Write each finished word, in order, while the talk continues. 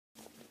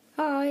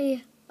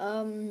Hi,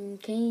 can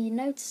you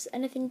notice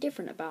anything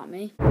different about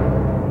me?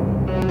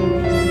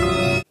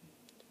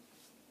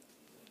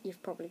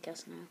 You've probably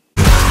guessed now.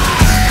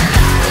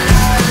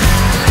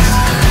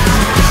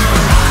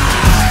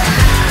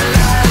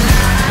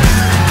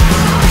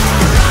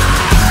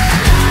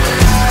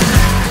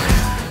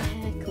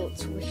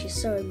 Haircuts, which is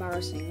so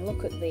embarrassing.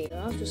 Look at these.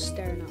 I was just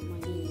staring at my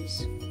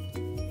knees.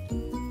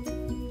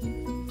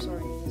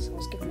 Sorry, knees. I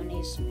was giving my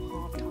knees some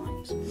hard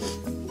times.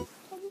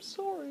 I'm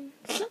sorry.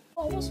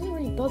 I wasn't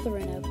really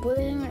bothering her, but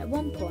then at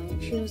one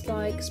point she was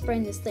like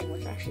spraying this thing,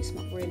 which actually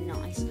smelled really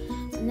nice.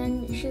 And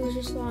then she was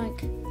just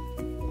like, I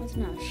don't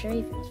know,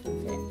 shaving or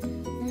something.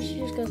 And then she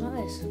just goes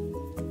like this.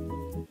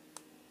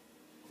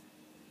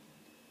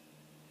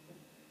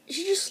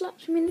 She just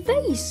slapped me in the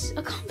face.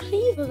 I can't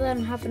believe it. Other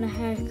than having a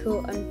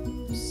haircut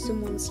and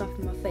someone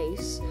slapping my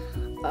face,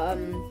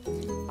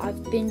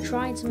 I've been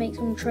trying to make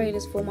some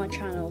trailers for my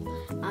channel.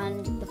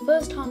 And the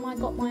first time I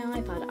got my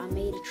iPad, I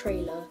made a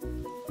trailer.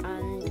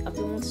 And I've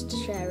been wanting to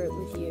share it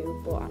with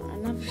you, but I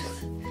never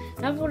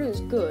thought it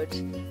was good.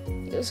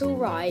 It was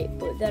alright,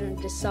 but then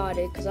I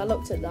decided, because I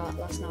looked at that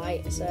last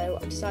night, so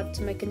I decided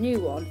to make a new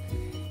one.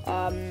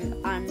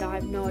 And I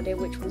have no idea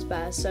which one's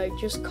better, so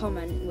just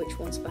comment which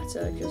one's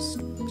better. Just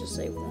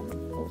say one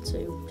or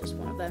two, just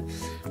one of them,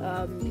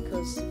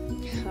 because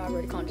I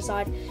really can't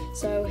decide.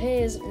 So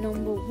here's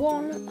number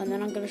one, and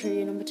then I'm going to show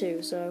you number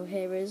two. So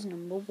here is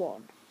number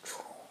one.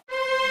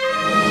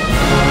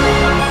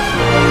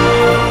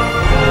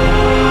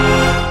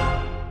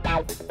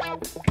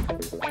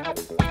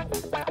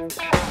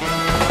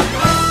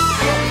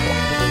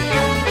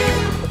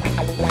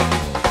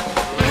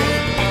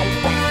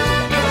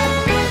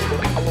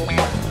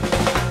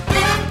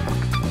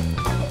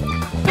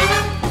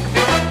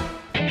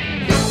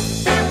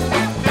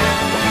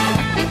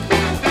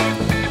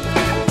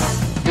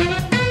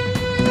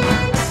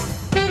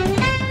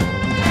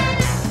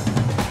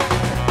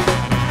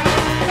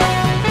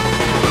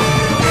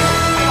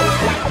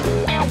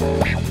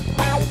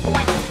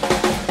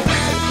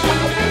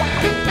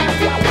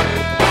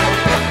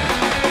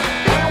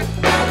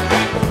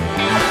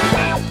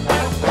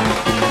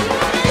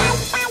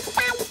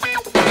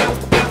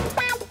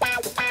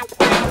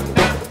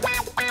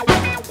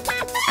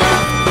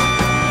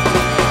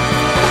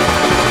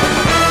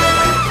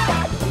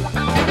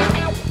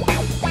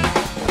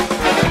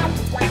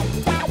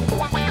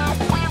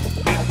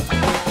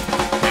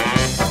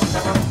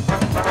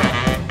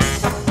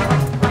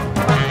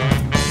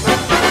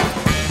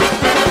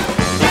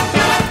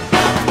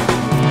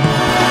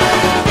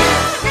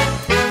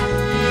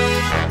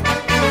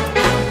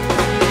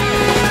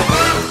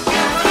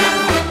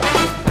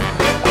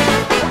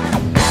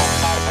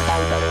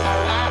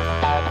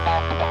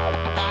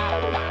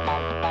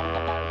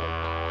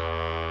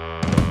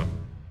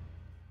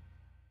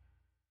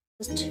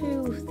 There's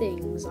two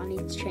things I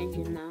need to change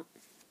in that.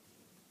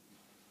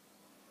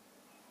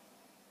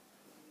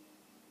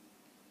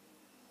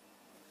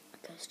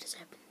 A ghost has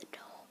opened the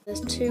door.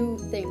 There's two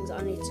things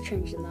I need to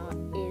change in that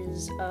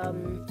is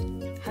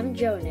having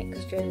Joe in it,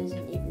 because Joe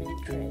isn't even in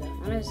the trailer.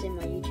 I know it's in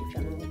my YouTube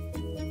channel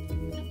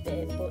a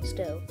bit, but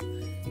still.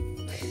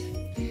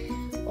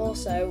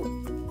 Also,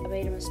 I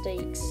made a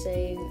mistake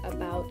saying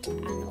about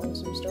and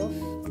awesome stuff,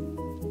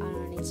 and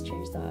I need to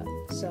change that.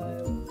 So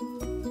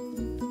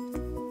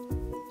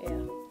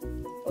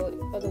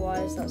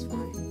otherwise, that's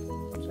fine.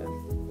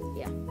 So,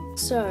 yeah.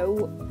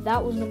 So,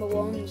 that was number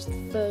one. It was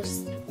the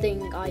first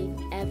thing I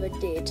ever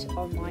did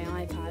on my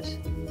iPad.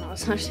 That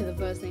was actually the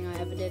first thing I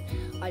ever did.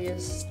 I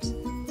just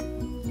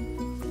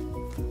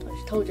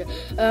told you.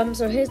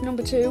 So here's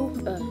number two.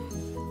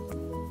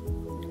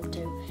 Number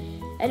two.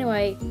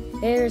 Anyway,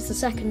 here is the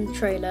second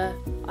trailer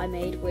I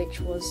made, which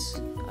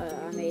was,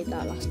 I made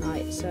that last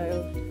night.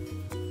 So,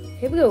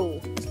 here we go.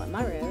 It's like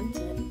Mario,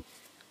 isn't it?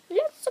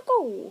 Let's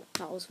go.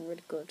 That wasn't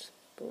really good,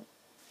 but...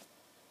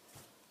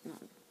 No.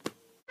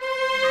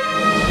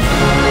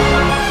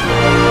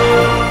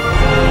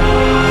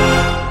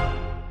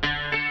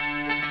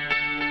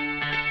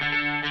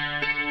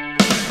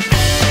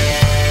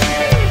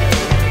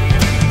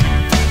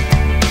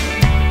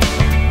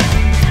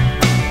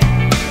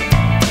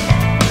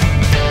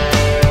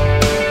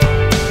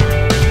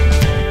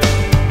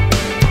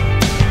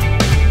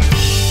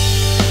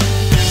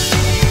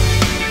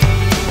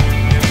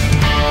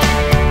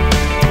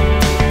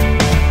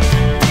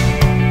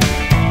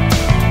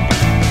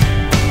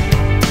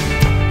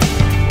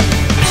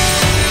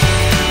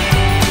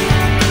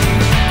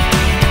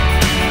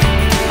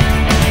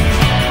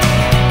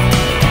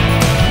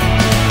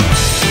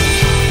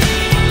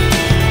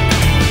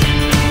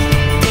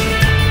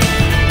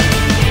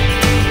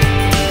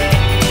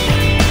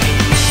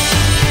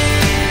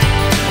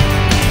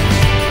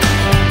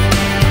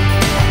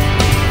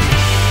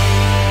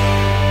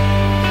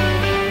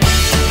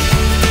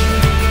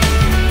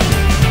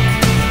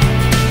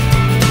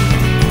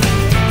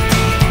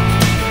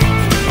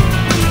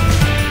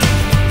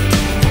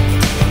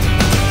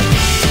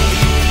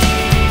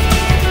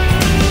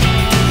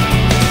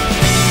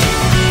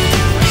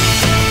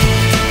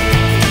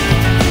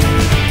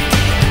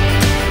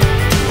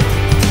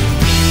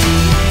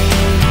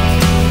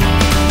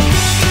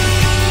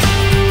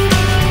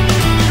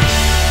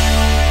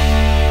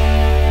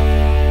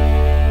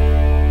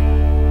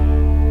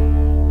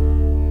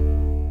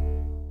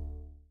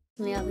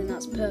 Personally, I think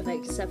that's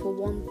perfect, except for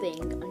one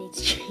thing. I need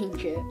to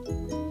change it.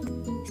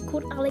 It's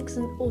called Alex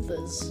and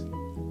Others.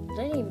 I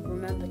don't even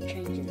remember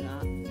changing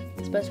that.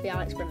 It's supposed to be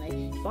Alex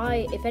Friendly.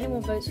 If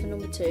anyone votes for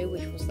number 2,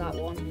 which was that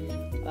one,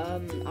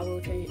 I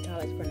will change it to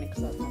Alex Friendly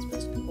because that's not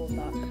supposed to be called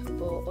that.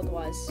 But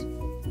otherwise,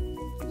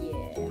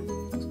 yeah,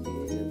 that's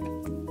good.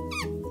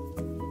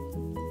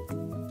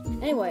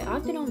 Anyway,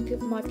 I've been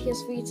on my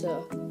PS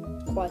Vita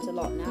quite a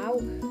lot now.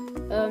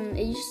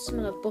 It used to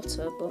smell of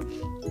butter, but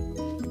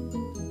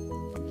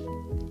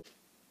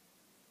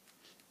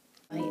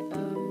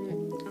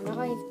and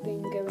I've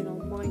been going on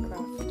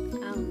Minecraft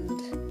and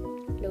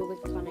Little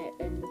Big Planet,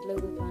 and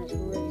Little Big Planet's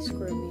really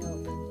screwing me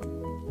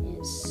up.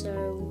 It's so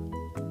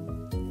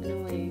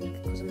annoying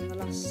because I'm on the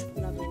last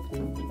level of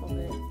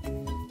it,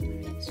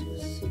 and it's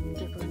just super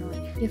duper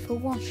annoying. Thank you for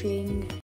watching.